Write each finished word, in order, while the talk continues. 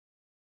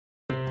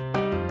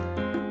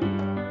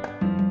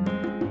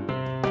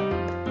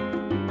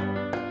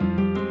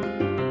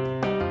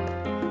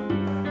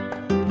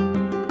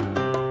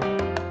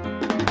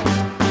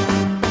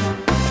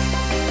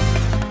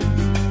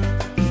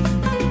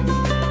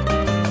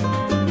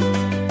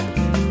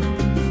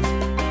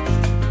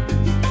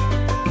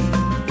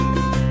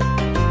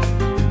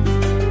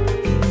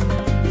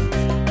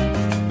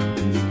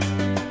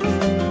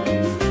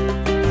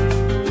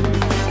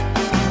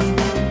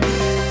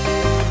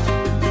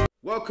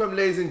Welcome,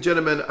 ladies and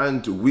gentlemen,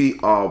 and we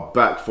are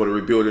back for the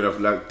rebuilding of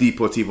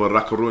Deportivo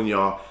La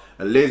Coruña.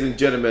 And ladies and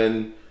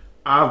gentlemen,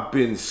 I've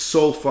been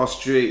so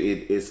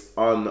frustrated, it's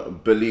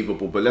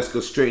unbelievable. But let's go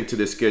straight into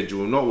the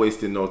schedule, not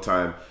wasting no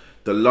time.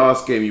 The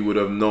last game you would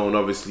have known,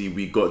 obviously,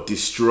 we got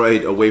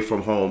destroyed away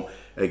from home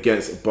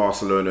against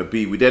Barcelona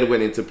B. We then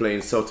went into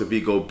playing Celta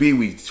Vigo B.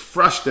 We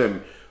thrashed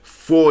them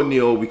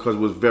 4-0 because it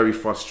was very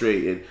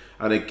frustrating.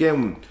 And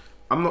again,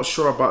 I'm not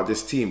sure about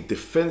this team.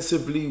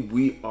 Defensively,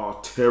 we are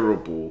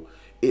terrible.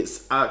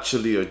 It's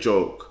actually a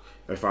joke,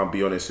 if I'm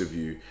being honest with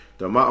you.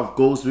 The amount of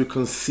goals we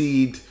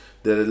concede,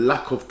 the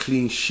lack of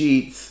clean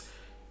sheets,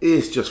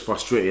 is just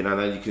frustrating.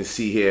 And as you can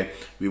see here,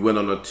 we went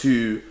on a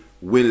 2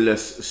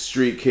 winless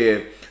streak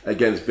here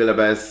against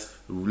Villarreal,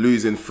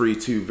 losing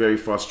 3-2, very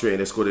frustrating.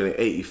 They scored in the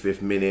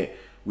 85th minute.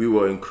 We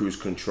were in cruise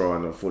control,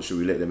 and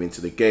unfortunately, we let them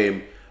into the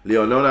game.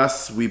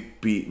 Leononas,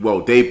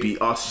 they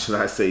beat us, should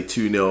I say,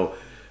 2-0.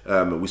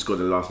 We scored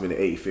in the last minute,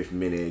 85th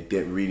minute. It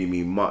didn't really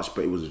mean much,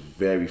 but it was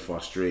very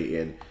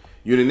frustrating.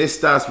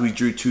 Unionistas, we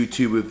drew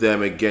 2-2 with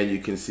them. Again, you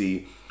can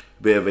see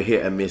a bit of a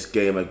hit and miss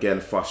game. Again,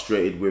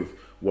 frustrated with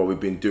what we've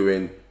been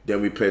doing.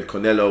 Then we played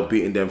Conello,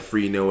 beating them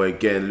 3-0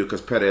 again.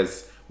 Lucas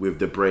Perez with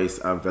the brace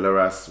and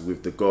Veleras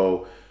with the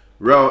goal.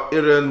 Real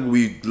Iran,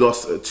 we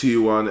lost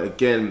 2-1.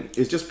 Again,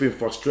 it's just been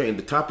frustrating.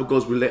 The type of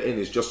goals we let in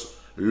is just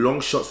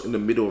long shots in the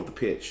middle of the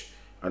pitch,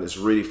 and it's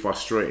really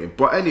frustrating.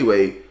 But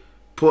anyway,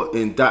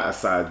 putting that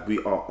aside, we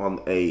are on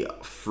a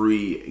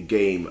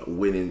 3-game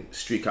winning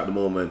streak at the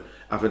moment.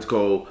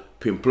 Atletico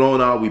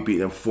Pamplona, we beat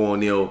them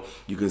 4-0.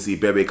 You can see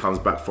Bebe comes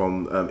back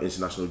from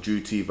international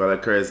duty.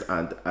 Vallecres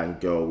and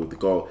Angel with the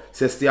goal.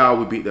 Cestia,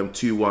 we beat them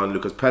 2-1.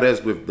 Lucas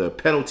Perez with the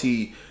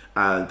penalty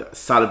and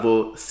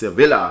Salvo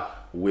Sevilla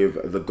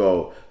with the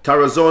goal.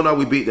 Tarazona,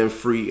 we beat them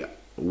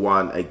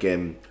 3-1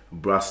 again.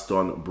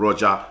 Braston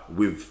Broja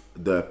with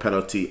the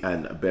penalty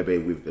and Bebe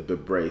with the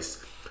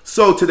brace.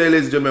 So today,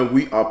 ladies and gentlemen,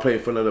 we are playing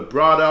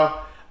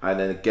Fuenlabrada, and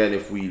then again,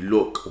 if we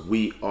look,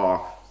 we are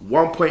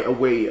 1 point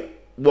away,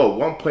 well,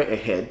 1 point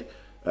ahead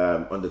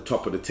on the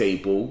top of the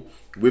table.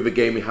 With the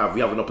game we have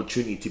an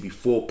opportunity to be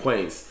 4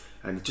 points,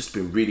 and it's just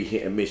been really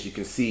hit and miss. You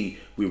can see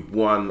we've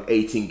won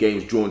 18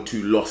 games, drawn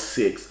 2, lost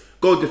 6.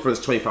 Goal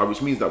difference 25,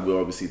 which means that we're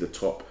obviously the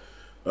top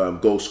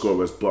goal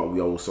scorers, but we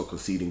are also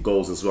conceding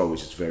goals as well,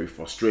 which is very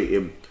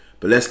frustrating.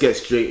 But let's get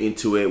straight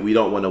into it. We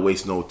don't want to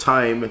waste no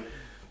time.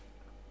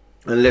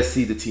 And let's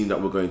see the team that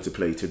we're going to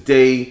play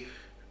today.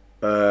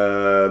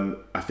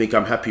 I think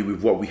I'm happy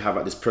with what we have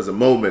at this present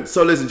moment.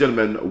 So, ladies and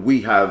gentlemen,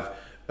 we have,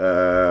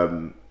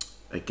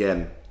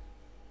 again,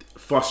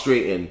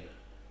 frustrating.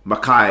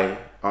 Makai,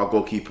 our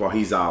goalkeeper,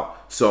 he's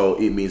out. So,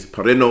 it means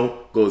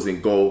Pereno goes in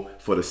goal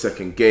for the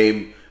second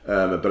game.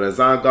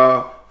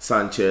 Belenzaga,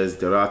 Sanchez,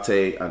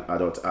 Derate, and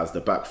Adot as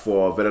the back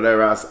four.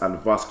 Veleras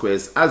and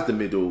Vasquez as the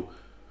middle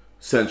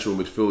central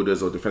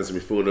midfielders or defensive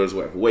midfielders,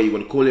 whatever way you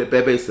want to call it.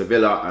 Bebe,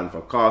 Sevilla, and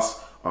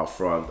Vacas up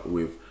front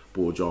with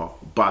Borja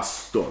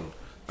Baston.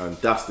 And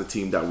that's the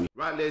team that we...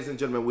 Right, ladies and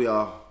gentlemen, we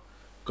are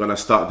going to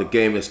start the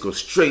game. Let's go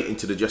straight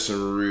into the dressing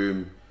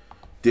room.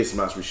 This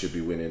match we should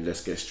be winning.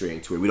 Let's get straight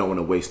into it. We don't want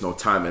to waste no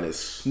time. And it's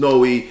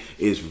snowy.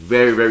 It's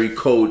very, very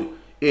cold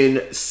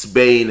in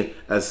Spain,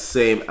 as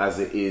same as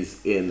it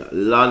is in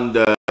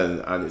London.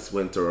 And it's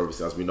winter,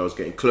 obviously, as we know. It's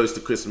getting close to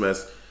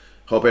Christmas.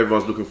 Hope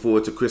everyone's looking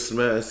forward to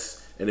Christmas.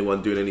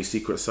 Anyone doing any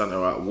Secret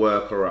Santa at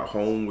work or at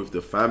home with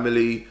the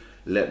family,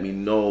 let me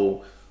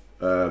know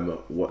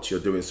what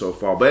you're doing so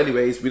far. But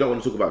anyways, we don't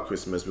want to talk about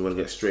Christmas. We want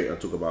to get straight and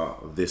talk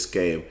about this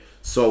game.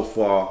 So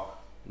far,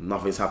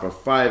 nothing's happened.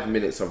 5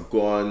 minutes have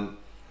gone.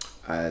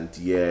 And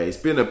yeah, it's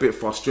been a bit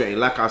frustrating.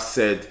 Like I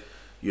said,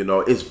 you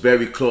know, it's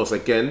very close.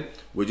 Again,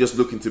 we're just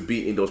looking to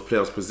be in those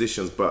playoffs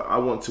positions. But I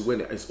want to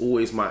win it. It's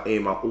always my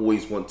aim. I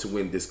always want to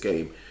win this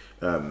game.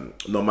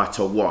 No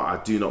matter what,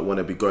 I do not want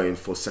to be going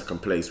for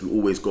second place. We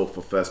always go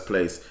for first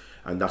place,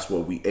 and that's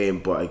what we aim.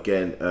 But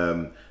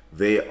again,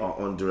 they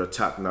are under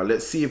attack now.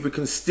 Let's see if we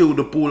can steal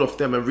the ball off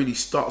them and really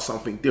start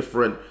something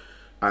different.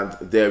 And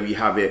there we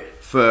have it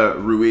for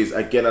Ruiz.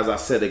 Again, as I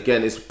said,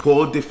 again, it's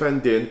poor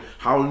defending.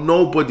 How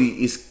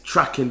nobody is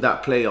tracking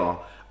that player,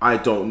 I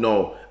don't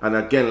know. And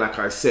again, like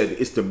I said,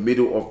 it's the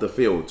middle of the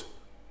field.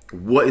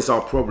 What is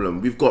our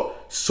problem? We've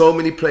got so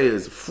many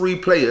players, 3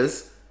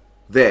 players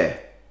there.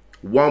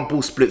 1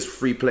 ball splits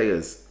 3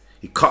 players.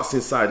 He cuts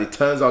inside. He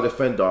turns our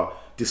defender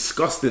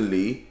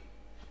disgustingly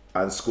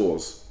and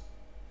scores.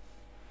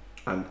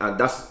 And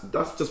that's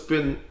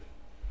been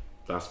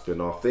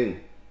our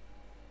thing.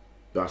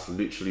 That's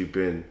literally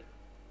been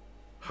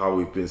how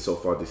we've been so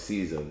far this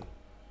season.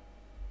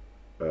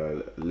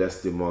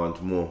 Less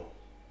demand, more,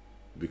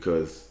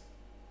 because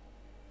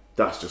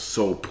that's just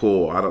so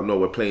poor. I don't know.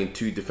 We're playing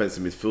 2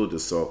 defensive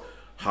midfielders, so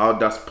how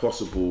that's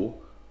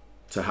possible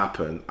to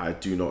happen, I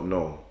do not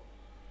know.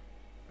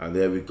 And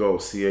there we go.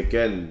 See,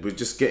 again, we're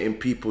just getting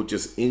people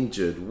just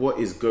injured. What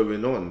is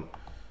going on?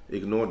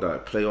 Ignore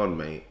that. Play on,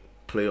 mate.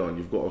 Play on.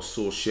 You've got a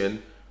sore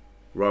shin.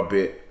 Rub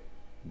it.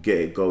 Get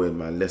it going,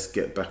 man. Let's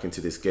get back into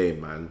this game,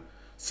 man.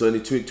 So only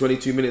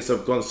 22 minutes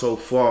have gone so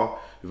far.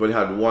 We've only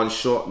had 1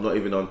 shot, not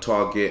even on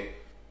target.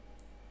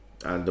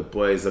 and the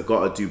boys have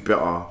got to do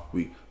better.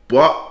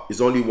 But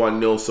it's only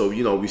 1-0, so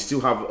you know we still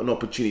have an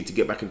opportunity to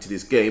get back into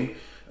this game.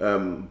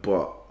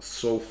 But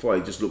so far,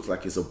 it just looks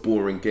like it's a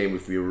boring game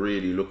if we're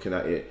really looking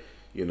at it.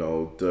 You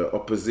know, the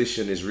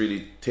opposition is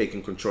really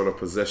taking control of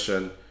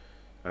possession,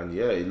 and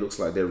yeah, it looks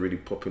like they're really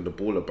popping the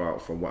ball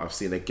about from what I've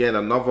seen. Again,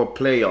 another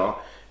player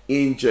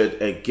injured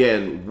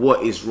again.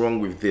 What is wrong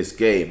with this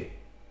game?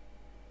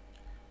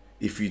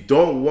 If you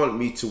don't want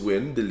me to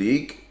win the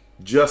league,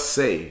 just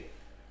say.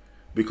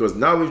 Because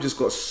now we've just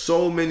got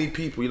so many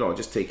people, you know,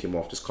 just take him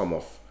off, just come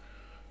off.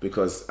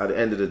 Because at the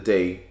end of the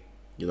day,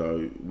 you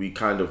know, we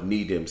kind of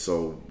need him.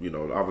 So, you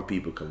know, other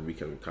people we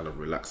can kind of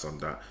relax on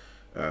that.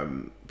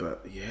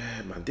 But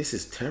yeah, man, this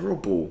is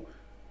terrible.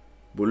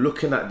 We're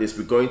looking at this.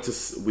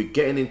 We're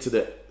getting into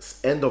the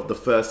end of the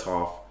first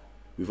half.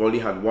 We've only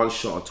had one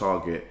shot on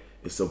target.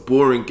 It's a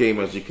boring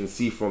game, as you can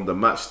see from the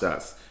match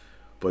stats.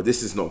 But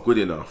this is not good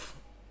enough.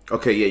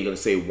 Okay, yeah, you're going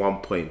to say 1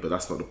 point, but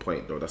that's not the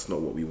point, though. That's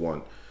not what we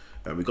want.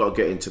 And we got to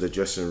get into the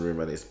dressing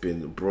room, and it's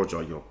been,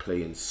 Broja, you're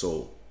playing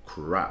so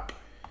crap.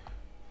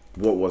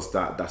 What was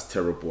that? That's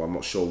terrible. I'm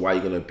not sure why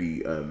you're going to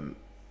be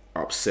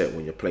upset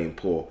when you're playing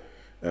poor.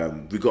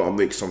 We got to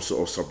make some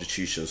sort of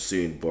substitution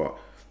soon, but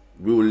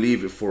we'll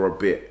leave it for a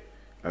bit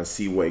and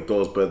see where it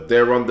goes. But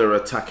they're under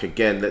attack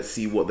again. Let's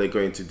see what they're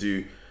going to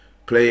do.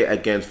 Play it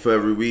again. Fer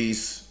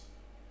Ruiz.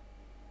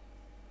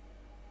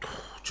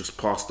 Just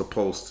past the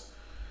post.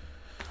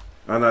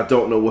 And I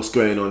don't know what's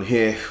going on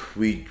here.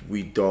 We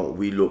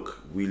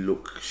look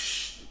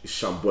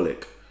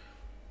shambolic.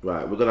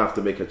 Right, we're gonna have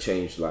to make a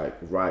change like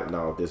right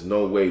now. There's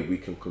no way we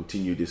can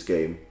continue this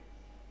game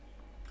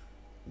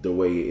the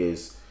way it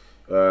is.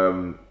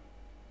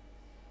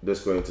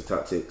 Let's go into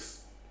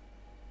tactics.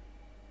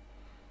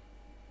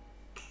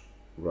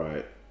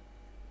 Right,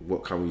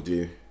 what can we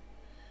do?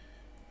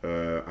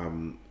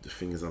 The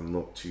thing is, I'm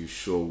not too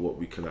sure what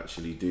we can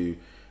actually do.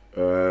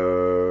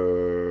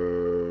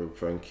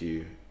 Thank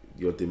you.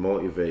 You're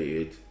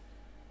demotivated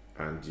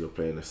and you're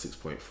playing a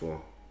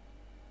 6.4.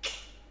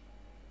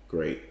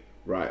 Great.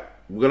 Right.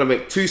 We're going to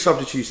make 2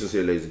 substitutions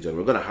here, ladies and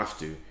gentlemen. We're going to have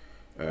to.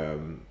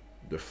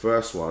 The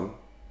first one,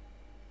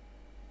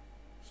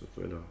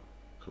 Savannah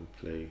can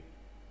play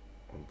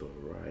on the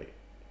right.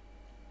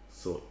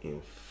 So,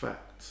 in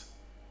fact,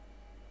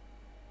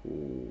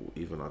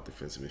 even our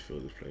defensive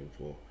midfield is playing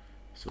for.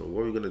 So,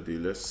 what we're going to do,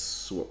 let's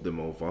swap them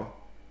over.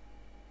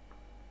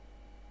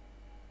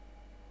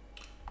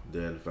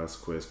 Then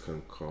Vasquez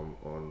can come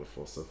on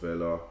for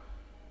Savella.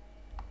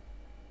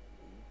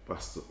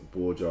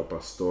 Borja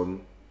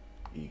Baston,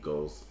 he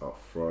goes up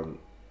front.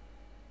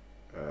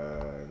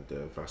 And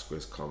then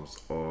Vasquez comes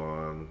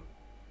on.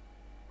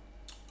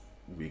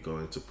 We're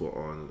going to put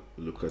on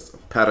Lucas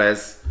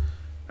Perez.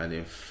 And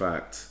in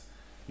fact,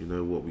 you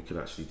know what we can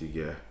actually do?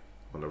 Yeah,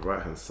 on the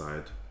right hand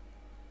side,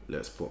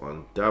 let's put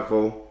on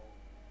Davo.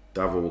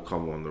 Davo will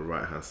come on the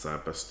right hand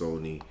side.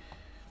 Bastoni.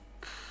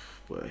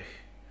 Boy.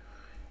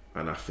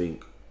 And I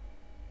think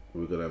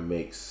we're going to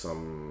make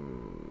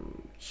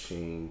some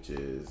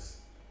changes.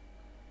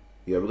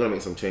 Yeah, we're going to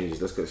make some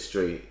changes. Let's get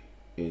straight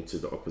into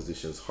the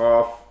opposition's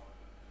half.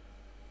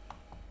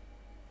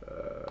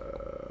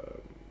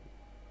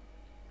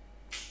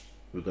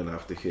 We're going to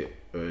have to hit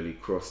early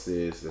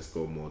crosses. Let's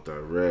go more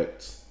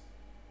direct.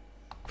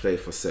 Play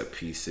for set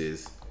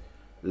pieces.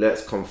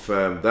 Let's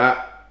confirm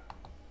that.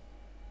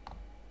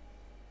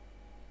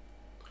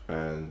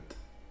 And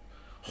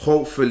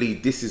hopefully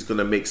this is going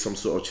to make some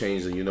sort of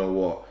change. And you know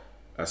what?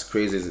 As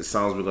crazy as it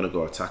sounds, we're going to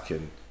go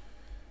attacking.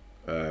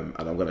 And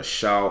I'm going to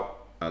shout.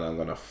 And I'm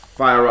going to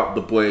fire up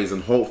the boys.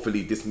 And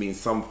hopefully this means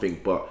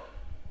something. But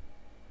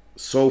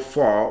so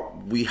far,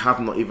 we have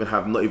not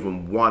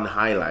even one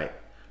highlight.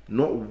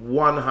 Not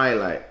one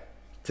highlight.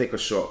 Take a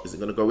shot. Is it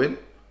going to go in?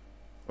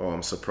 Oh,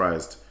 I'm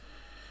surprised.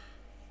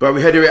 But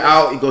we header it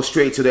out. It goes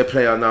straight to their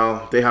player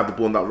now. They have the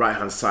ball on that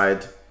right-hand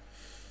side.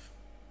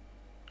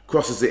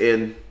 Crosses it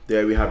in.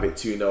 There we have it.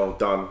 2-0.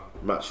 Done.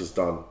 Match is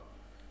done.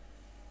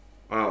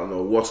 I don't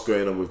know what's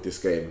going on with this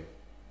game.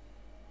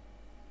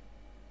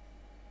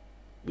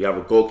 We have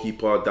a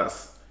goalkeeper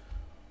that's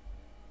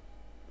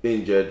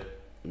injured.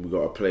 We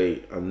got to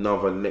play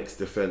another next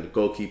defender.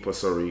 Goalkeeper,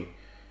 sorry.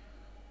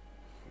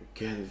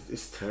 Again,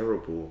 it's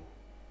terrible.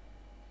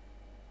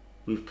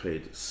 We've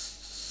played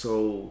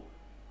so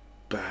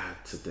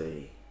bad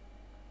today.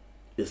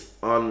 It's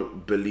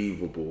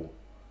unbelievable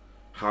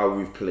how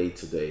we've played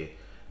today.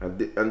 And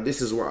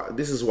this is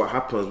what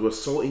happens. We're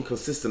so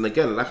inconsistent.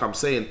 Again, like I'm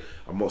saying,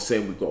 I'm not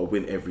saying we've got to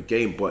win every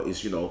game, but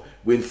it's, you know,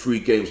 win 3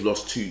 games,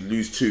 lost 2,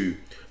 lose 2,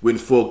 win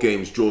 4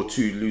 games, draw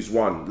 2, lose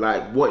 1.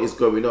 Like, what is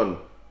going on?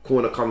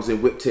 Corner comes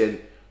in, whipped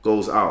in,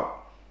 goes out.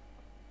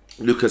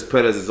 Lucas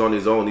Perez is on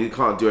his own. He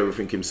can't do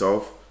everything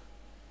himself.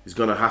 He's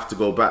gonna have to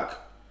go back.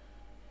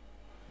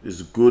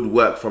 There's good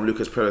work from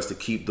Lucas Perez to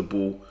keep the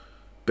ball.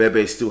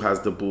 Bebe still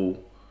has the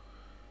ball.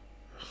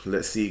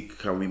 Let's see,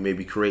 can we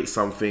maybe create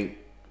something?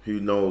 Who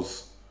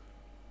knows?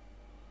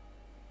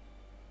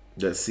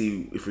 Let's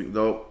see if we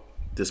know.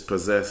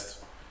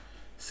 Dispossessed.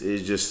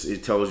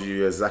 It tells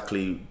you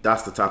exactly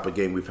that's the type of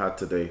game we've had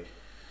today.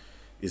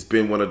 It's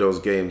been one of those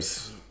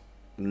games.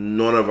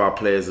 None of our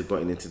players have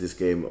gotten into this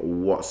game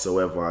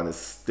whatsoever, and it's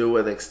still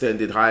an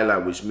extended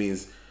highlight, which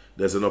means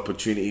there's an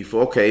opportunity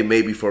for, okay,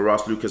 maybe for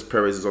us. Lucas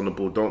Perez is on the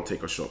ball. Don't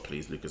take a shot,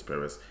 please, Lucas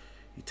Perez.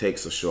 He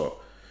takes a shot.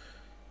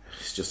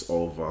 It's just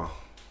over.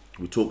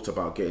 We talked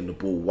about getting the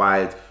ball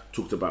wide,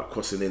 talked about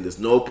crossing in. There's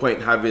no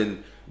point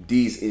having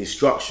these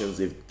instructions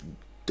if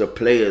the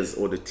players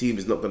or the team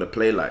is not going to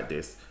play like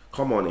this.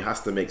 Come on, it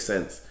has to make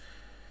sense.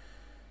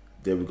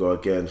 There we go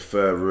again.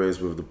 Ferreira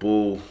with the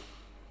ball.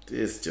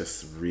 It's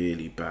just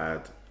really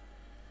bad.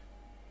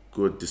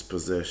 Good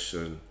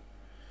dispossession.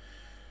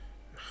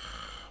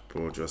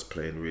 Broja's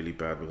playing really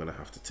bad. We're going to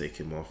have to take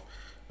him off.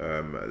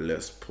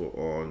 Let's put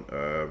on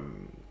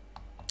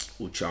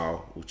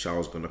Uchao.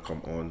 Uchao's going to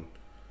come on.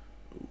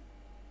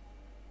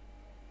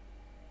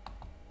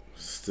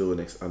 Still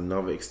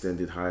another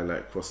extended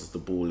highlight. Crosses the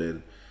ball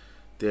in.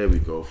 There we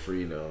go.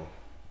 3-0.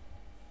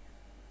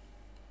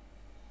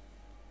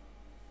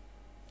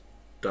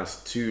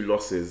 That's 2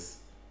 losses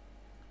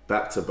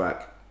back to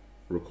back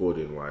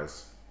recording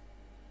wise.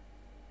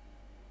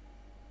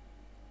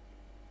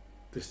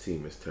 This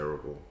team is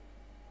terrible.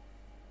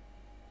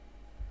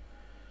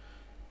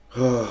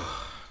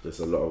 There's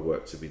a lot of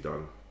work to be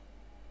done.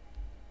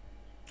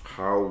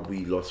 How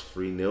we lost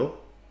 3-0?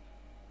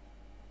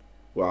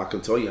 Well, I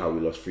can tell you how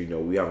we lost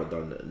 3-0. We haven't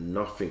done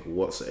nothing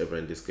whatsoever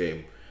in this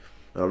game.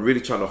 And I'm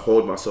really trying to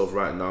hold myself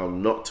right now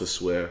not to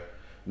swear,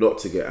 not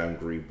to get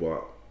angry,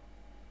 but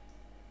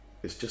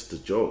it's just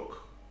a joke.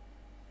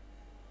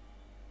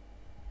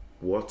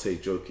 What a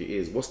joke it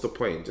is. What's the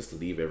point? Just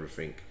leave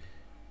everything.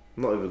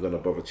 I'm not even going to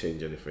bother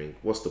change anything.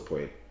 What's the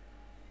point?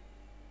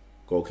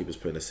 Goalkeeper's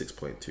playing a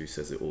 6.2,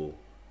 says it all.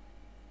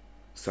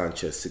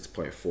 Sanchez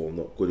 6.4,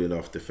 not good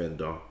enough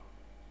defender.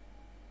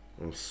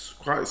 I'm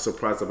quite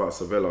surprised about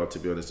Savella, to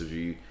be honest with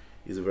you.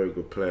 He's a very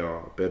good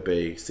player.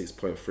 Bebe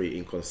 6.3,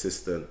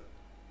 inconsistent.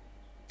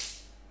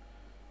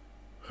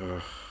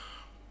 We're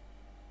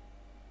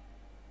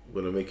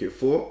going to make it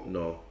 4?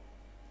 No.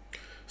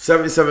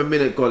 77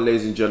 minute gone,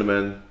 ladies and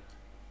gentlemen.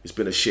 It's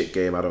been a shit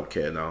game. I don't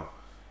care now.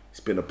 It's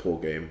been a poor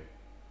game.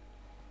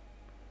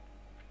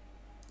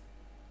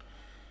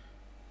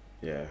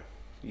 Yeah.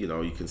 You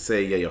know, you can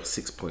say, yeah, you're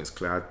 6 points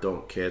clear. I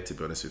don't care, to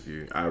be honest with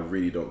you. I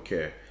really don't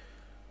care.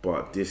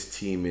 But this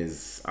team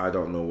is, I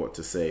don't know what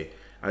to say.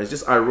 And it's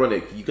just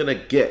ironic. You're going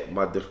to get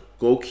the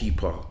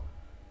goalkeeper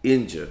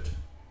injured.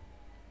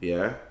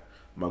 Yeah?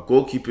 My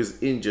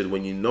goalkeeper's injured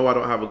when you know I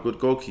don't have a good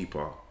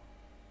goalkeeper.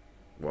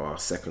 Well, a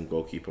second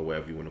goalkeeper,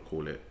 whatever you want to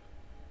call it.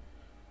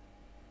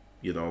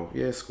 You know,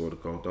 yeah, scored a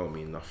goal. Don't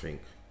mean nothing.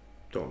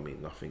 Don't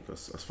mean nothing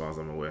as far as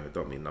I'm aware.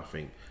 Don't mean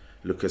nothing.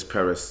 Lucas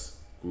Perez,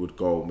 good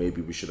goal.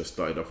 Maybe we should have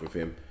started off with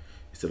him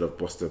instead of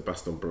Baston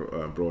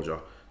Broja.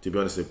 To be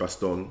honest with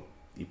Baston,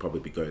 he'd probably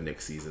be going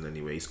next season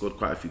anyway. He scored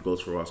quite a few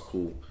goals for us.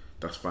 Cool.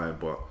 That's fine.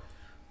 But,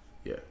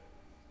 yeah,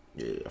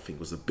 I think it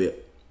was a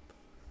bit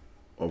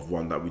of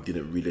one that we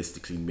didn't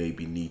realistically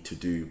maybe need to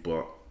do.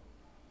 But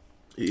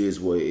it is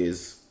what it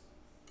is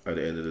at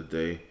the end of the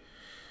day.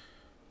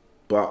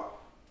 But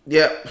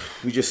yeah,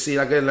 we just see,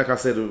 again, like I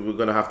said, we're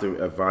going to have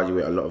to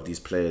evaluate a lot of these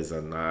players,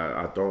 and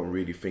I don't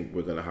really think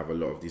we're going to have a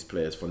lot of these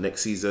players for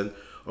next season.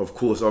 Of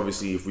course,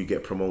 obviously, if we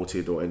get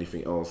promoted or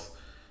anything else,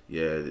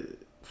 yeah,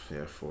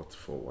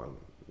 4-1.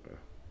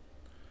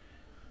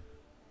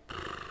 Yeah.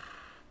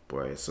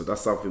 Boy, so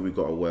that's something we've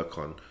got to work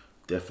on.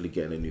 Definitely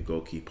getting a new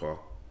goalkeeper.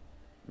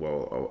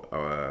 Well,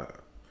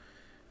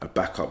 a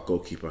backup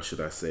goalkeeper,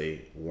 should I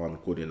say. One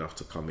good enough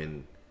to come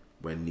in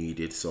when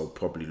needed. So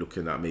probably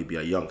looking at maybe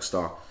a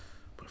youngster.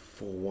 But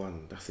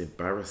 4-1, that's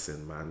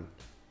embarrassing, man.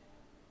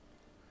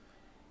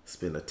 It's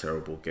been a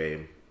terrible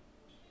game.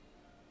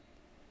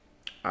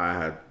 I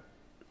had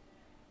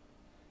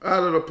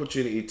an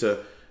opportunity to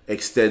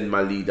extend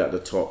my lead at the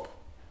top,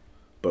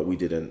 but we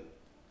didn't.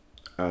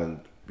 And,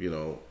 you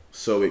know,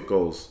 so it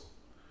goes.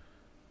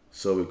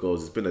 So it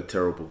goes. It's been a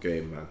terrible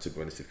game, man, to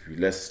be honest with you.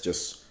 Let's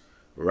just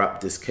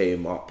wrap this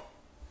game up.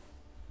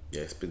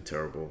 Yeah, it's been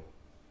terrible.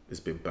 It's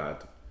been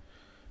bad.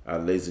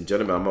 Ladies and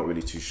gentlemen, I'm not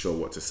really too sure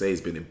what to say.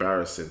 It's been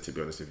embarrassing, to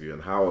be honest with you.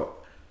 And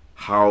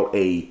how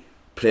a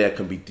player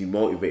can be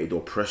demotivated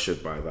or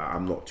pressured by that,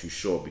 I'm not too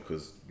sure,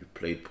 because you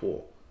played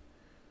poor.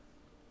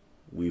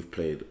 We've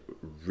played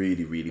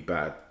really, really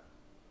bad.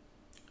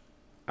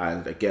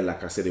 And again,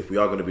 like I said, if we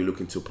are going to be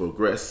looking to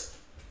progress,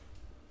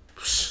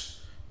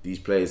 these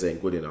players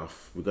ain't good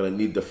enough. We're going to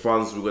need the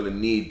funds. We're going to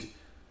need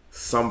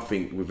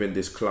something within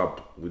this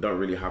club. We don't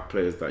really have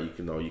players that you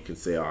can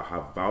say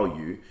have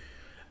value.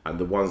 And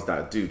the ones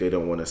that do, they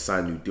don't want to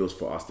sign new deals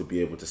for us to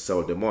be able to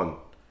sell them on.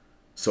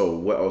 So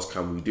what else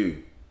can we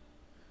do?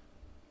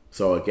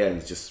 So again,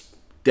 it's just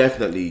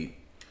definitely,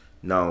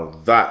 now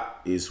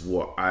that is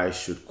what I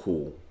should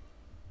call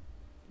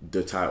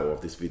the title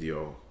of this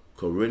video.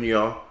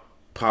 Coruña,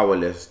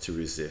 powerless to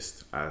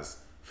resist, as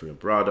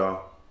Fuenlabrada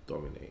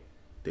dominate.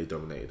 They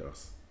dominated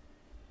us.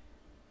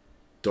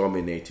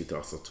 Dominated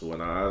us at all.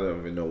 And I don't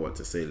even know what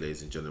to say,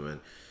 ladies and gentlemen.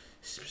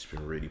 It's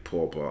been really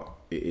poor, but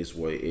it is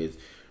what it is.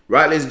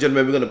 Right, ladies and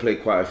gentlemen, we're going to play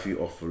quite a few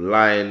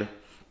offline.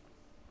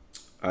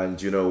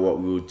 And you know what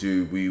we will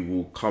do? We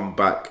will come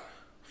back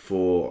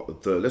for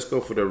the, let's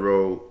go for the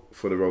Real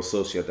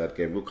Sociedad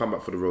game. We'll come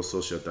back for the Real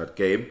Sociedad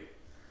game,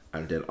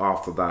 and then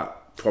after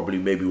that, probably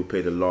maybe we'll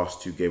play the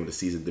last 2 games of the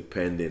season,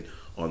 depending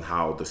on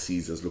how the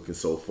season's looking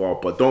so far.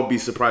 But don't be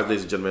surprised,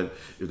 ladies and gentlemen,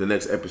 if the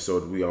next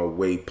episode we are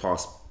way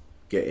past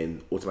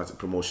getting automatic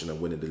promotion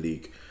and winning the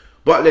league.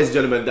 But ladies and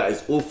gentlemen, that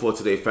is all for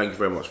today. Thank you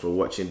very much for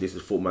watching. This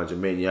is Football Manager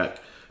Maniac.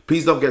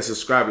 Please don't forget to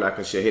subscribe, like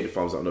and share. Hit the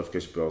thumbs up,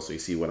 notification bell so you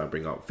see when I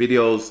bring out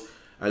videos.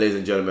 And ladies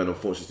and gentlemen,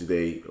 unfortunately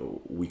today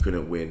we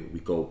couldn't win. We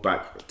go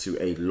back to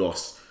a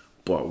loss,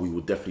 but we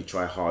will definitely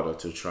try harder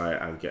to try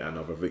and get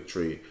another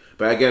victory.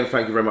 But again,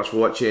 thank you very much for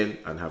watching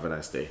and have a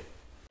nice day.